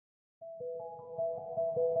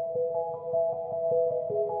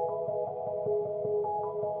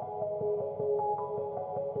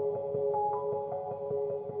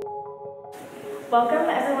Welcome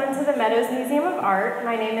everyone to the Meadows Museum of Art.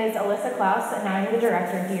 My name is Alyssa Klaus and I'm the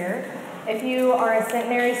director here. If you are a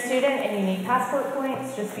centenary student and you need passport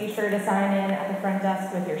points, just be sure to sign in at the front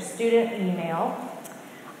desk with your student email.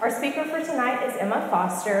 Our speaker for tonight is Emma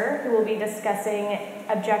Foster, who will be discussing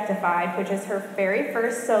Objectified, which is her very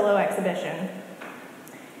first solo exhibition.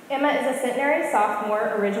 Emma is a centenary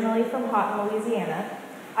sophomore, originally from Houghton, Louisiana.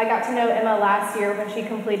 I got to know Emma last year when she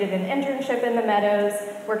completed an internship in the Meadows,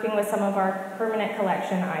 working with some of our permanent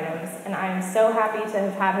collection items, and I am so happy to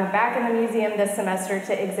have had her back in the museum this semester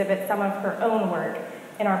to exhibit some of her own work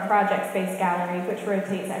in our project space gallery, which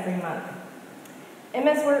rotates every month.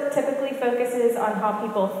 Emma's work typically focuses on how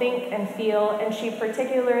people think and feel, and she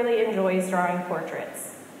particularly enjoys drawing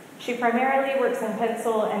portraits. She primarily works in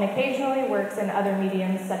pencil and occasionally works in other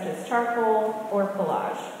mediums such as charcoal or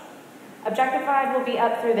collage. Objectified will be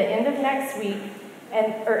up through the end of next week,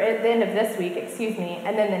 or at the end of this week,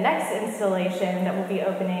 and then the next installation that will be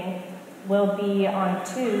opening will be on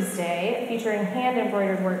Tuesday, featuring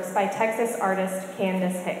hand-embroidered works by Texas artist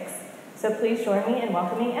Candace Hicks. So please join me in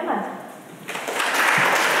welcoming Emma.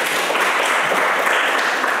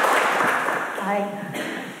 Hi.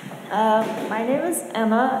 My name is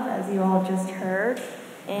Emma, as you all just heard.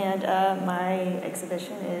 And my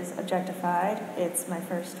exhibition is Objectified. It's my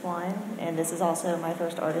first one, and this is also my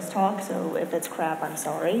first artist talk, so if it's crap, I'm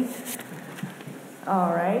sorry.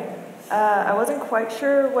 All right. I wasn't quite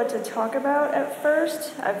sure what to talk about at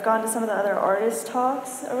first. I've gone to some of the other artist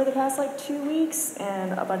talks over the past 2 weeks,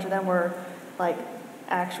 and a bunch of them were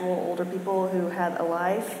actual older people who had a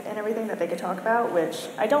life and everything that they could talk about, which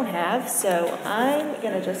I don't have, so I'm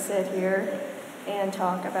going to just sit here and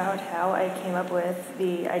talk about how I came up with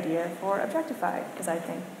the idea for Objectified, because I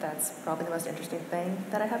think that's probably the most interesting thing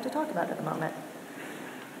that I have to talk about at the moment.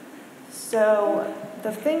 So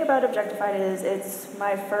the thing about Objectified is it's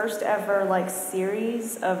my first ever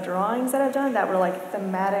series of drawings that I've done that were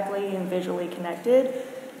thematically and visually connected.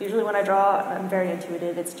 Usually when I draw, I'm very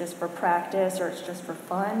intuitive. It's just for practice or it's just for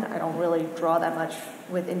fun. I don't really draw that much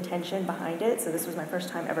with intention behind it, so this was my first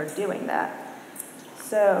time ever doing that.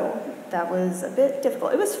 So that was a bit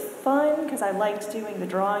difficult. It was fun because I liked doing the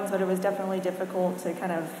drawings, but it was definitely difficult to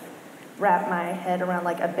kind of wrap my head around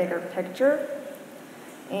a bigger picture.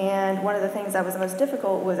 And one of the things that was the most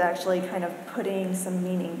difficult was actually kind of putting some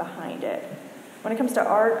meaning behind it. When it comes to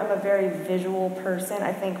art, I'm a very visual person.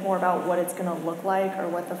 I think more about what it's going to look like or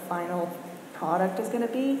what the final product is going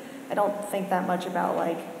to be. I don't think that much about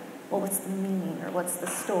what's the meaning or what's the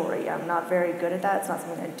story. I'm not very good at that. It's not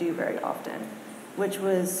something I do very often, which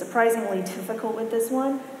was surprisingly difficult with this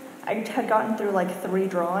one. I had gotten through 3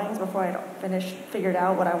 drawings before I figured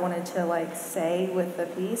out what I wanted to say with the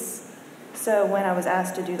piece. So when I was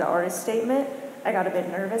asked to do the artist statement, I got a bit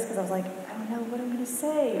nervous because I was I don't know what I'm going to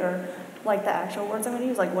say, or the actual words I'm going to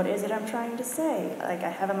use, what is it I'm trying to say? I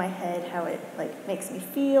have in my head how it makes me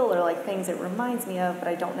feel, or things it reminds me of, but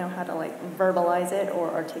I don't know how to verbalize it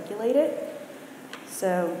or articulate it.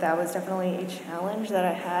 So that was definitely a challenge that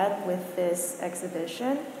I had with this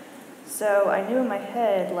exhibition. So I knew in my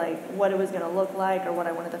head what it was going to look like or what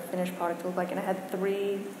I wanted the finished product to look like, and I had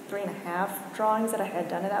three and a half drawings that I had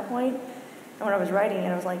done at that point. And when I was writing it,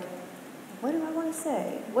 I was what do I want to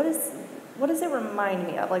say? What does it remind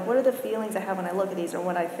me of? What are the feelings I have when I look at these, or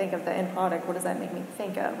when I think of the end product? What does that make me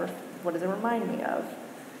think of, or what does it remind me of?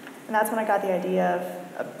 And that's when I got the idea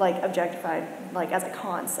of Objectified as a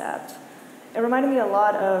concept. It reminded me a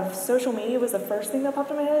lot of social media was the first thing that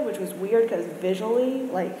popped in my head, which was weird because visually,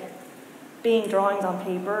 being drawings on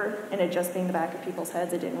paper and it just being the back of people's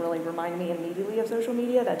heads, it didn't really remind me immediately of social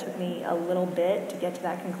media. That took me a little bit to get to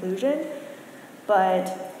that conclusion.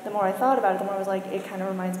 But the more I thought about it, the more I was it kind of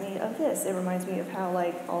reminds me of this. It reminds me of how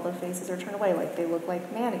all the faces are turned away, they look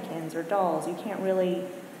like mannequins or dolls. You can't really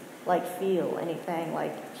feel anything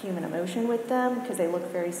human emotion with them because they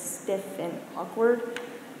look very stiff and awkward.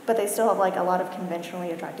 But they still have a lot of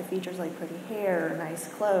conventionally attractive features like pretty hair, nice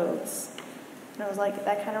clothes. And I was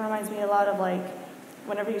that kind of reminds me a lot of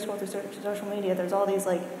whenever you scroll through social media, there's all these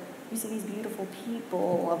you see these beautiful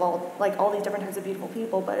people of all these different types of beautiful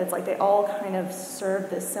people, but it's they all kind of serve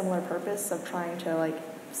this similar purpose of trying to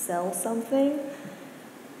sell something.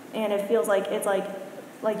 And it feels it's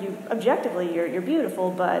you objectively you're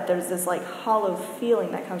beautiful, but there's this hollow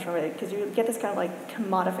feeling that comes from it because you get this kind of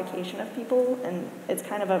commodification of people, and it's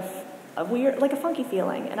kind of a weird, a funky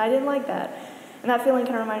feeling, and I didn't like that. And that feeling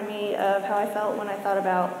kind of reminded me of how I felt when I thought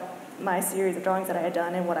about my series of drawings that I had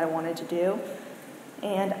done and what I wanted to do.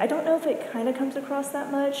 And I don't know if it kind of comes across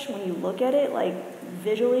that much when you look at it, like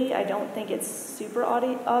visually. I don't think it's super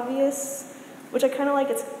obvious, which I kind of like.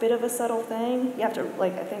 It's a bit of a subtle thing. You have to,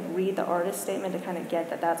 like, I think, read the artist statement to kind of get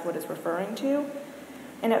that that's what it's referring to.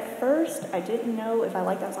 And at first, I didn't know if I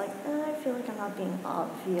liked that. I was like, I feel like I'm not being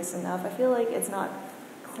obvious enough. I feel like it's not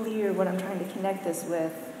clear what I'm trying to connect this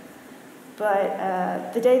with.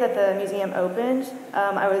 But the day that the museum opened,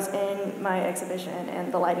 I was in my exhibition,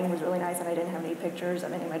 and the lighting was really nice, and I didn't have any pictures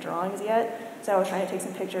of any of my drawings yet. So I was trying to take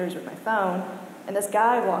some pictures with my phone, and this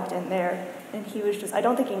guy walked in there, and he was just, I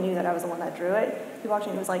don't think he knew that I was the one that drew it. He walked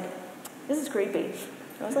in and was like, this is creepy.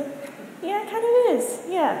 I was like, yeah, it kind of is,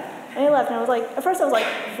 yeah. And he left, and I was like, at first I was like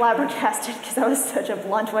flabbergasted because that was such a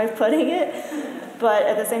blunt way of putting it. But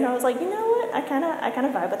at the same time, I was like, you know what? I kind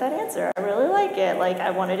of vibe with that answer. I really like it. Like,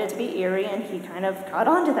 I wanted it to be eerie, and he kind of caught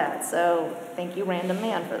on to that. So thank you, random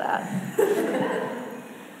man, for that.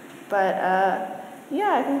 But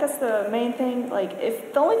yeah, I think that's the main thing. Like,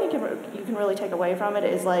 if the only thing you can really take away from it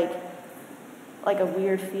is like a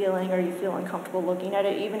weird feeling, or you feel uncomfortable looking at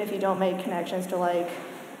it, even if you don't make connections to like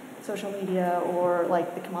social media or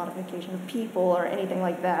like the commodification of people or anything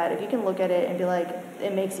like that. If you can look at it and be like,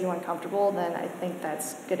 it makes you uncomfortable, then I think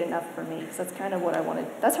that's good enough for me, because that's kind of what I wanted.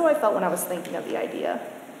 That's how I felt when I was thinking of the idea.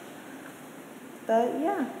 But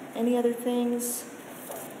yeah, any other things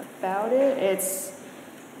about it? It's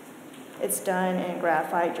done in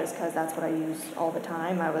graphite just because that's what I use all the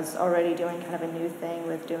time. I was already doing kind of a new thing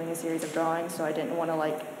with doing a series of drawings, so I didn't want to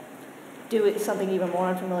like do it something even more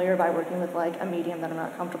unfamiliar by working with like a medium that I'm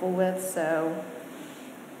not comfortable with. So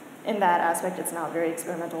in that aspect, it's not very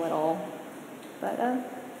experimental at all. But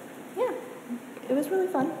yeah, it was really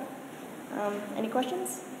fun. Any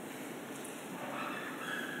questions?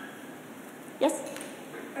 Yes?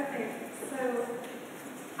 Okay, so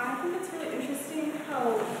I think it's really interesting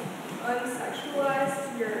how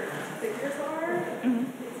unsexualized your figures are,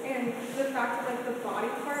 and the fact that like the body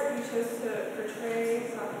part you chose to portray,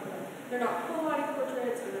 they're not full body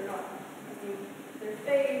portraits, or they're not their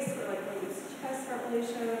face, or like the loose chest aren't really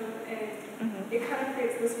shown, and it kind of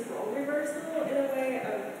creates this role reversal in a way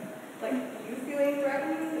of like you feeling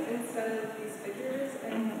threatened instead of these figures.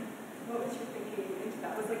 And what was your thinking into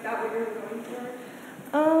that? Was like that what you were going for?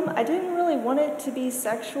 I didn't really want it to be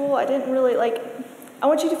sexual. I didn't really like. I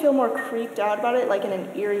want you to feel more creeped out about it, like in an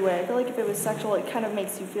eerie way. I feel like if it was sexual, it kind of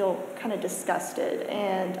makes you feel kind of disgusted,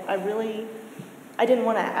 and I didn't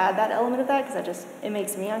want to add that element of that because it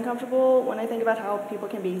makes me uncomfortable when I think about how people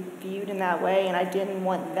can be viewed in that way, and I didn't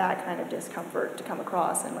want that kind of discomfort to come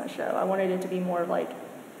across in my show. I wanted it to be more of like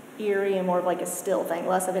eerie and more of like a still thing,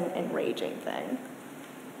 less of an enraging thing.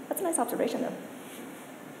 That's a nice observation, though.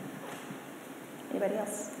 Anybody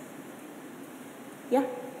else? Yeah?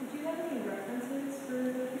 Do you have any references for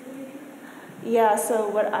the people you drew? Yeah, so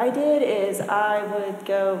what I did is I would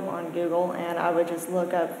go on Google and I would just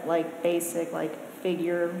look up like basic like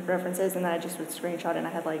figure references, and then I just would screenshot it, and I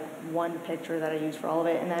had like one picture that I used for all of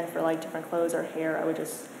it, and then for like different clothes or hair, I would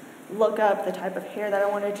just look up the type of hair that I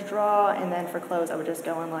wanted to draw, and then for clothes I would just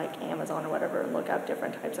go on like Amazon or whatever and look up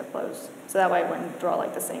different types of clothes. So that way I wouldn't draw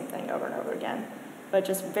like the same thing over and over again. But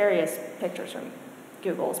just various pictures from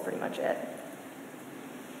Google is pretty much it.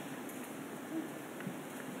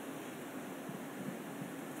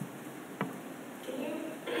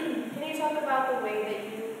 Can you talk about the way that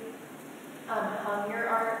you hung your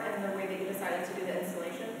art and the way that you decided to do the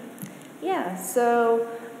installation? Yeah, so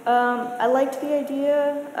I liked the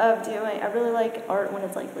idea of I really like art when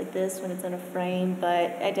it's like this, when it's in a frame,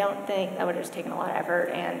 but I don't think that would have just taken a lot of effort,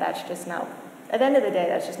 and that's just not, at the end of the day,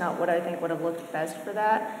 that's just not what I think would have looked best for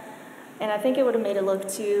that. And I think it would have made it look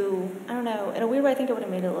too, I don't know, in a weird way I think it would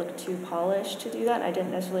have made it look too polished to do that, and I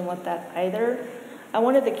didn't necessarily want that either. I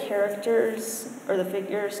wanted the characters or the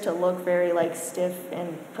figures to look very like stiff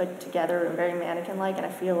and put together and very mannequin-like, and I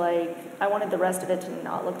feel like I wanted the rest of it to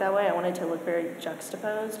not look that way. I wanted it to look very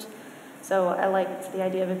juxtaposed. So I liked the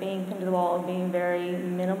idea of it being pinned to the wall and being very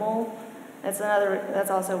minimal.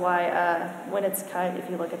 That's also why when it's cut, if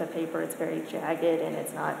you look at the paper, it's very jagged and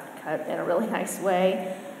it's not cut in a really nice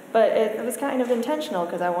way. But it was kind of intentional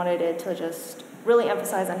because I wanted it to just really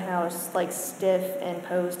emphasize on how like stiff and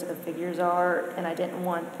posed the figures are, and I didn't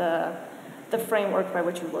want the framework by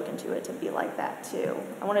which you look into it to be like that too.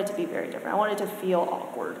 I wanted it to be very different. I wanted it to feel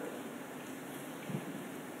awkward.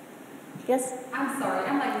 Yes? I'm sorry,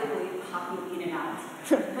 I'm like literally popping in and out.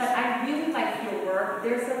 But I really like your work.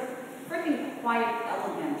 There's a freaking quiet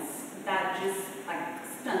elements that just like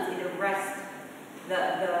stunts, it arrests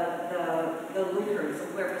the lookers or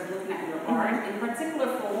whoever's looking at your art. In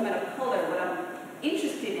particular for a woman of color, what I'm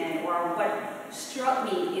interested in, or what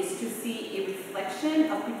struck me is to see a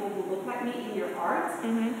reflection of people who look like me in your art.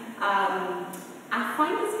 I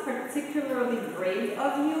find this particularly brave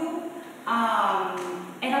of you.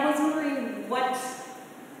 And I was wondering what,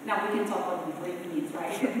 now we can talk about what brave means,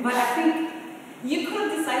 right? But I think you could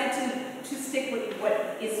have decided to stick with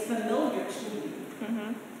what is familiar to you.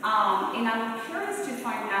 And I'm curious to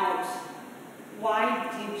find out, why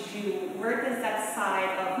did you, where does that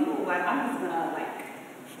side of, I'm just gonna like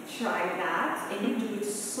try that, and you do it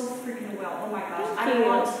so freaking well. Oh my gosh.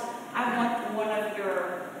 I want one of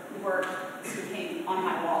your work to hang on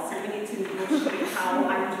my wall, so we need to negotiate how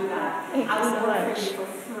I do that. I will work for you for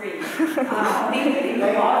free.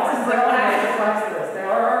 They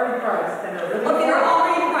are already priced, and they're really they're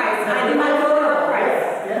already priced. I did not know they were priced.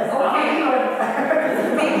 Yes. Okay.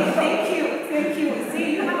 Thank you. See,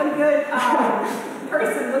 you have a good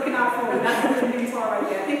person looking out for me. That's a good mentor right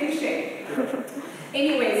there. Thank you, Shay.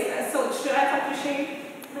 Anyways, so should I talk to Shay?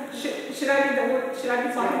 Should I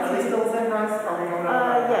be talking to Are they still the same price? Are we going to?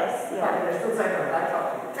 Yes, yeah. Okay, they're still the same price. I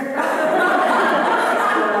talked to you. I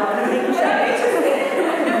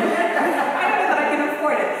don't know that I can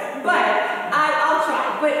afford it, but I'll try.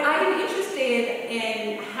 But I'm interested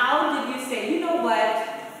in, how did you say, you know what,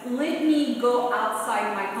 let me go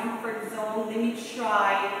outside my comfort zone, let me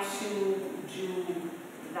try to do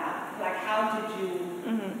that. Like, how did you,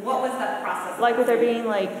 what was that process? Like with there being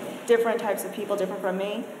like different types of people different from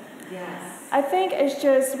me? Yes. I think it's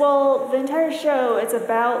just, well, the entire show, it's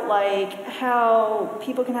about like how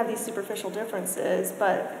people can have these superficial differences,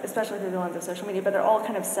 but especially through the lens of social media, but they're all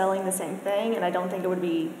kind of selling the same thing, and I don't think it would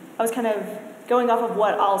be, I was kind of going off of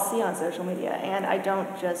what I'll see on social media, and I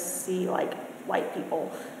don't just see like white people.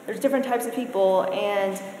 There's different types of people,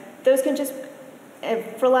 and those can just,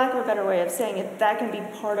 for lack of a better way of saying it, that can be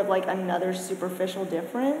part of like another superficial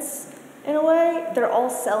difference. In a way, they're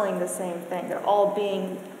all selling the same thing. They're all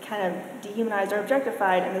being kind of dehumanized or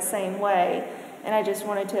objectified in the same way. And I just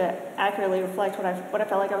wanted to accurately reflect what I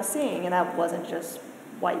felt like I was seeing, and that wasn't just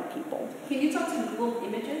white people. Can you talk to Google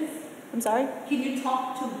Images? I'm sorry? Can you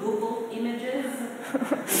talk to Google Images?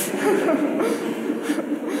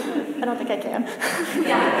 I don't think I can.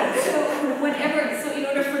 Yeah, so in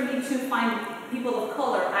order for me to find people of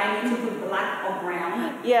color, I need to put black or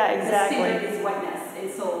brown. Yeah, exactly. The standard is whiteness,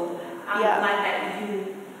 and so I'm glad that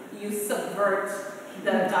you subvert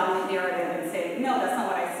the dominant narrative and say, no, that's not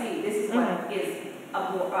what I see. This is what is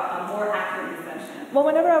a more accurate reflection. Well,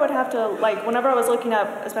 whenever I would have to, like, whenever I was looking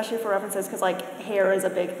up, especially for references, because, like, hair is a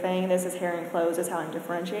big thing. This is hair and clothes is how I'm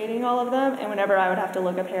differentiating all of them. And whenever I would have to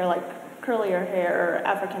look up hair, like, curlier hair or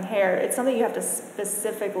African hair, it's something you have to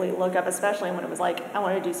specifically look up, especially when it was like, I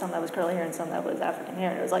wanted to do something that was curly hair and something that was African hair.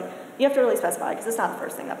 And it was like, you have to really specify, because it's not the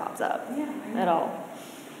first thing that pops up at all.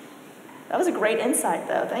 That was a great insight,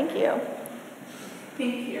 though. Thank you.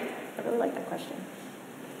 Thank you. I really like that question.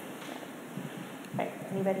 All right,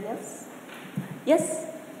 anybody else? Yes?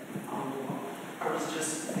 I was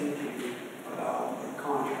just thinking about the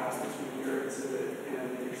contrast between your exhibit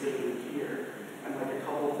and the exhibit here. And like a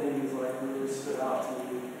couple things like really stood out to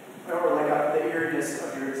me. Or like the eeriness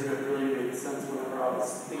of your exhibit really made sense whenever I was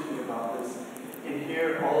thinking about this. In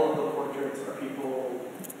here, all of the portraits are people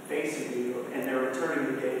facing you, and they're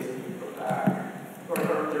returning the gaze of you back. Or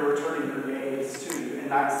they're returning their gaze to you. And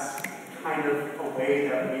that's kind of a way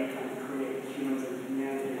that we kind of create humans and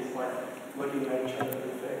humanity, is like looking at each other in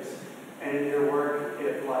the face. And in your work,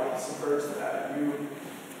 it like subverts that. You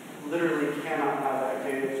literally cannot have that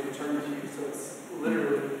gaze return to you. So it's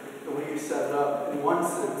literally the way you set it up. In one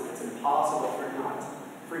sense, it's impossible for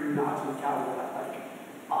you not to encounter that like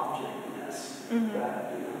objectness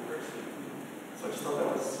that person. So I just thought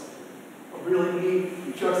that was a really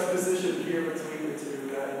neat juxtaposition here between the two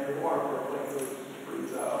that your artwork like really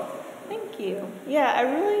brings out. Thank you. Yeah,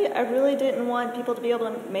 I really didn't want people to be able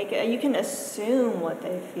to make it. You can assume what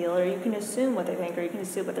they feel, or you can assume what they think, or you can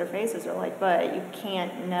assume what their faces are like, but you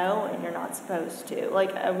can't know, and you're not supposed to.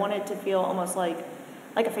 Like, I wanted to feel almost like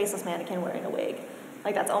a faceless mannequin wearing a wig.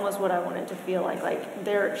 Like, that's almost what I wanted to feel like. Like,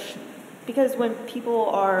 because when people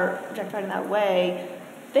are objectified in that way,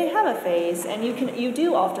 they have a face, and you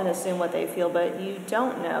do often assume what they feel, but you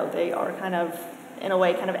don't know. They are kind of, in a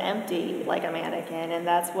way, kind of empty, like a mannequin, and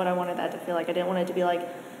that's what I wanted that to feel like. I didn't want it to be like,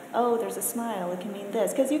 oh, there's a smile, it can mean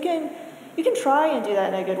this, because you can try and do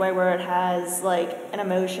that in a good way where it has like an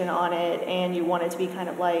emotion on it, and you want it to be kind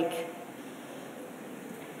of like,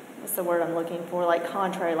 what's the word I'm looking for, like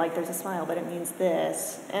contrary, like there's a smile, but it means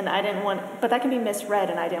this, and I didn't want, but that can be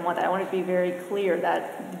misread, and I didn't want that. I wanted to be very clear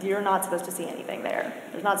that you're not supposed to see anything there.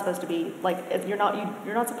 There's not supposed to be, like, you're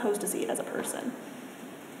not supposed to see it as a person.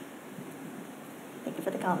 Thank you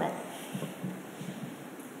for the comment.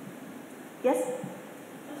 Yes?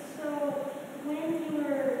 So, when you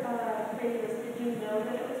were creating this, did you know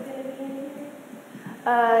that it was going to be in here?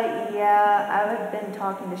 Yeah, I had been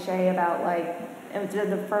talking to Shay about it was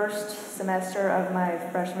the first semester of my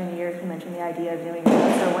freshman year. He mentioned the idea of doing it.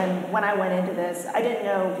 So when I went into this, I didn't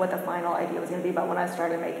know what the final idea was going to be, but when I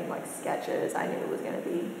started making sketches, I knew it was going to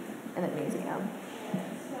be in the museum.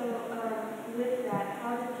 So, with that,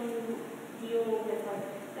 how did you deal with,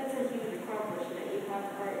 that's a huge accomplishment. You have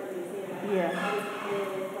art in the museum. Yeah. How did you deal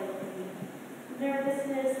with, the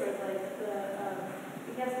nervousness or, I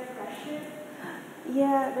guess, pressure?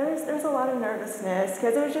 Yeah, there's a lot of nervousness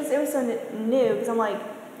because it was so new because I'm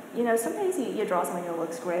some days you draw something that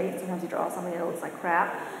looks great and sometimes you draw something that looks like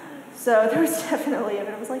crap. So there was definitely,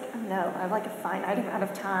 I was like, oh no, I have a finite amount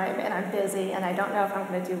of time and I'm busy and I don't know if I'm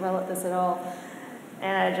going to do well at this at all.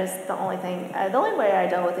 And the only way I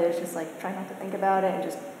dealt with it is just try not to think about it and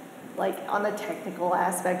just on the technical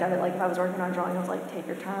aspect of it, if I was working on drawing, I was take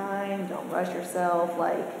your time, don't rush yourself,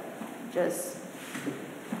 just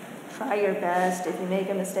try your best. If you make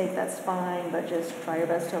a mistake, that's fine, but just try your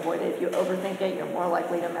best to avoid it. If you overthink it, you're more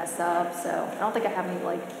likely to mess up. So I don't think I have any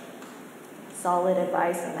solid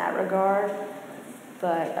advice in that regard.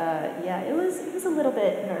 But yeah, it was a little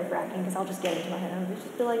bit nerve-wracking because I'll just get into my head and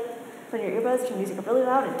just be put your earbuds, turn music up really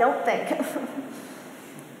loud, and don't think.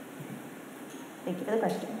 Thank you for the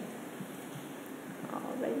question. All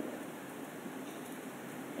right.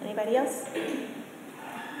 Anybody else?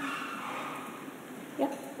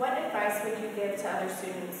 Yeah. What advice would you give to other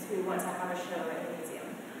students who want to have a show at the museum?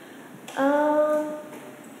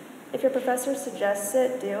 If your professor suggests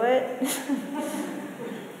it, do it.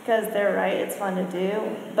 Because they're right, it's fun to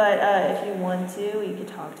do. But if you want to, you could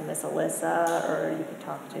talk to Miss Alyssa, or you could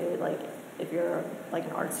talk to, if you're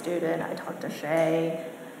an art student, I talk to Shay.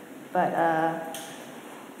 But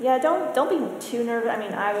yeah, don't be too nervous. I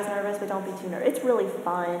mean, I was nervous, but don't be too nervous. It's really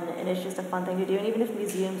fun, and it's just a fun thing to do. And even if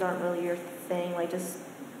museums aren't really your thing, just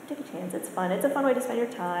take a chance. It's fun. It's a fun way to spend your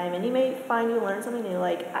time, and you may find you learn something new.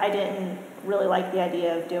 I didn't really like the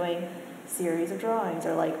idea of doing series of drawings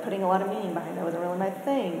or putting a lot of meaning behind it. That wasn't really my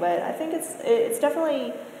thing, but I think it's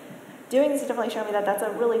definitely doing this has definitely shown me that that's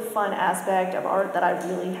a really fun aspect of art that I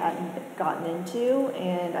really hadn't gotten into,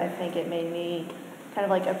 and I think it made me kind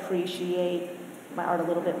of appreciate my art a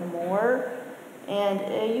little bit more. And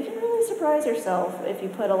you can really surprise yourself if you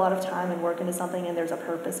put a lot of time and work into something and there's a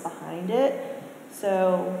purpose behind it.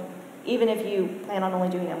 So even if you plan on only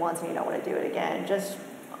doing it once and you don't want to do it again, just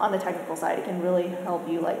on the technical side, it can really help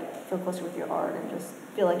you feel closer with your art and just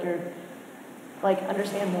feel like you're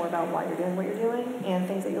understand more about why you're doing what you're doing and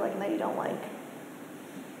things that you like and that you don't like.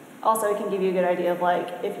 Also, it can give you a good idea of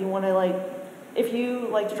if you want to if you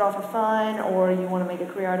like to draw for fun or you want to make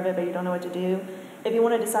a career out of it but you don't know what to do. If you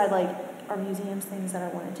want to decide are museums things that I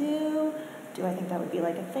want to do? Do I think that would be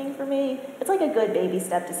a thing for me? It's a good baby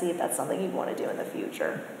step to see if that's something you want to do in the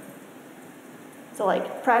future. So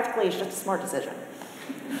practically it's just a smart decision.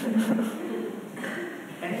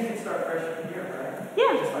 And you can start freshman year, right?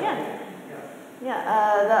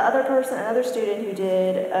 Yeah. Another student who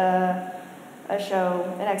did a show,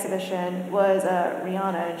 an exhibition, was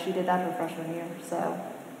Rihanna, and she did that her freshman year. So,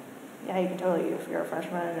 yeah, you can totally, if you're a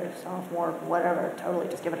freshman or sophomore, whatever, totally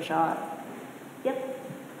just give it a shot. Yep.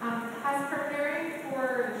 Has preparing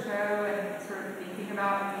for the show and sort of thinking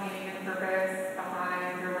about meaning and purpose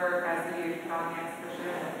behind your work as you put on the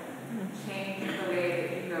exhibition changed the way that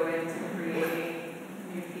you go into creating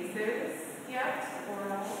new pieces yet? Or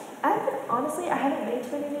Honestly, I haven't made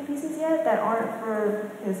too many new pieces yet that aren't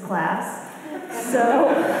for his class.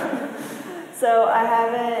 So I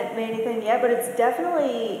haven't made anything yet, but it's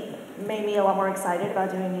definitely made me a lot more excited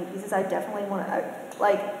about doing new pieces. I definitely want to,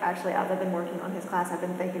 actually, as I've been working on his class, I've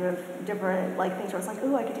been thinking of different, things where it's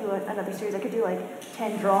ooh, I could do another series. I could do,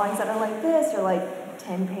 10 drawings that are like this, or,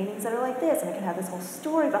 10 paintings that are like this, and it can have this whole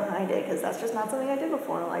story behind it, because that's just not something I did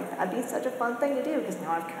before. That'd be such a fun thing to do, because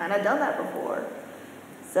now I've kind of done that before.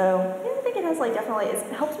 So, yeah, I think it has, definitely, it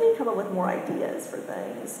helps me come up with more ideas for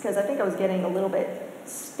things, because I think I was getting a little bit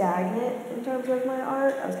stagnant in terms of my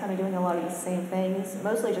art. I was kind of doing a lot of the same things,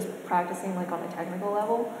 mostly just practicing, on a technical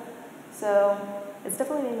level. So, it's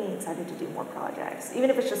definitely made me excited to do more projects, even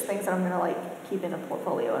if it's just things that I'm going to, keep in a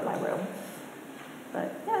portfolio in my room.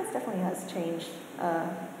 But, yeah, it definitely has changed,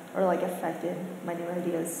 or, affected my new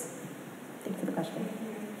ideas. Thanks for the question.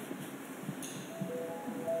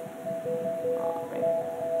 All right.